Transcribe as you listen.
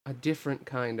a different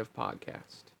kind of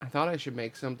podcast. I thought I should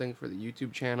make something for the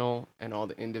YouTube channel and all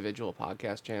the individual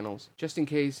podcast channels, just in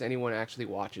case anyone actually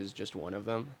watches just one of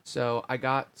them. So I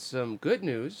got some good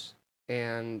news,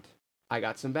 and I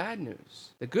got some bad news.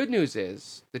 The good news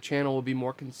is the channel will be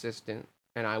more consistent,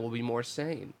 and I will be more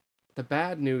sane. The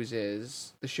bad news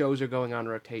is the shows are going on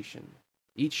rotation.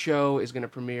 Each show is going to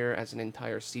premiere as an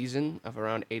entire season of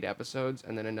around 8 episodes,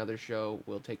 and then another show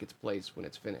will take its place when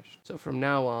it's finished. So from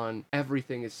now on,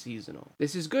 everything is seasonal.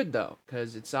 This is good though,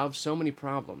 because it solves so many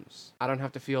problems. I don't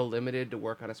have to feel limited to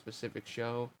work on a specific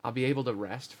show. I'll be able to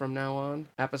rest from now on.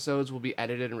 Episodes will be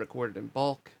edited and recorded in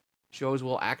bulk. Shows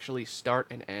will actually start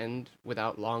and end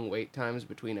without long wait times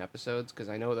between episodes, because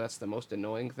I know that's the most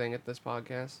annoying thing at this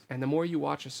podcast. And the more you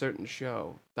watch a certain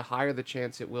show, the higher the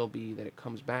chance it will be that it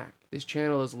comes back. This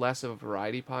channel is less of a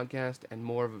variety podcast and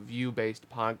more of a view-based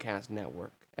podcast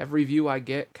network. Every view I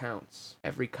get counts.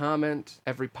 Every comment,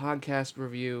 every podcast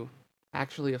review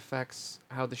actually affects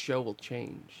how the show will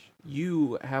change.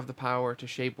 You have the power to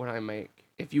shape what I make.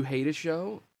 If you hate a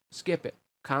show, skip it.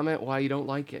 Comment why you don't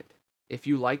like it. If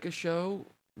you like a show,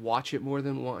 watch it more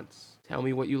than once. Tell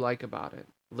me what you like about it.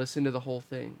 Listen to the whole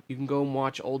thing. You can go and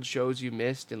watch old shows you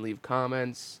missed and leave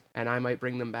comments, and I might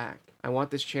bring them back. I want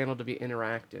this channel to be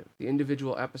interactive. The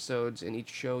individual episodes in each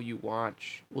show you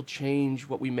watch will change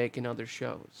what we make in other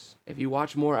shows. If you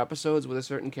watch more episodes with a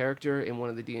certain character in one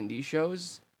of the D&D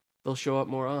shows, they'll show up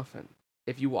more often.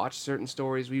 If you watch certain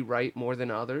stories we write more than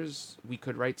others, we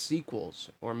could write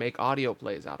sequels or make audio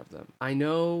plays out of them. I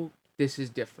know this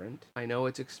is different. I know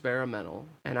it's experimental,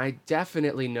 and I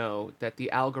definitely know that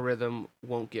the algorithm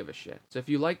won't give a shit. So if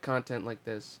you like content like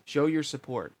this, show your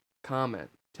support, comment,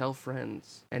 tell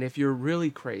friends, and if you're really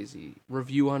crazy,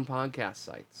 review on podcast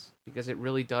sites, because it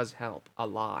really does help a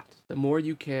lot. The more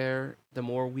you care, the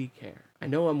more we care. I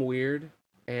know I'm weird,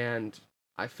 and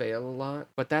I fail a lot,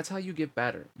 but that's how you get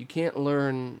better. You can't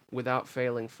learn without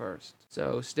failing first.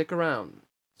 So stick around,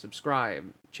 subscribe,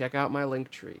 check out my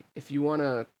Linktree. If you want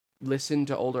to listen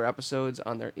to older episodes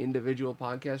on their individual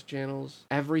podcast channels,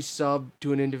 every sub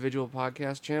to an individual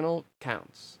podcast channel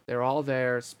counts. They're all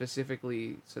there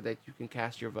specifically so that you can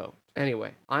cast your vote.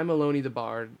 Anyway, I'm Aloni the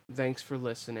Bard. Thanks for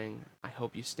listening. I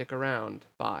hope you stick around.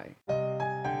 Bye.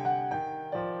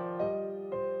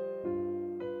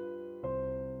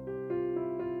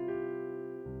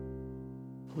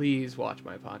 Please watch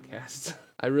my podcasts.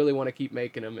 I really want to keep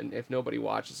making them, and if nobody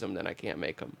watches them, then I can't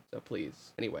make them. So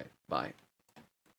please. Anyway, bye.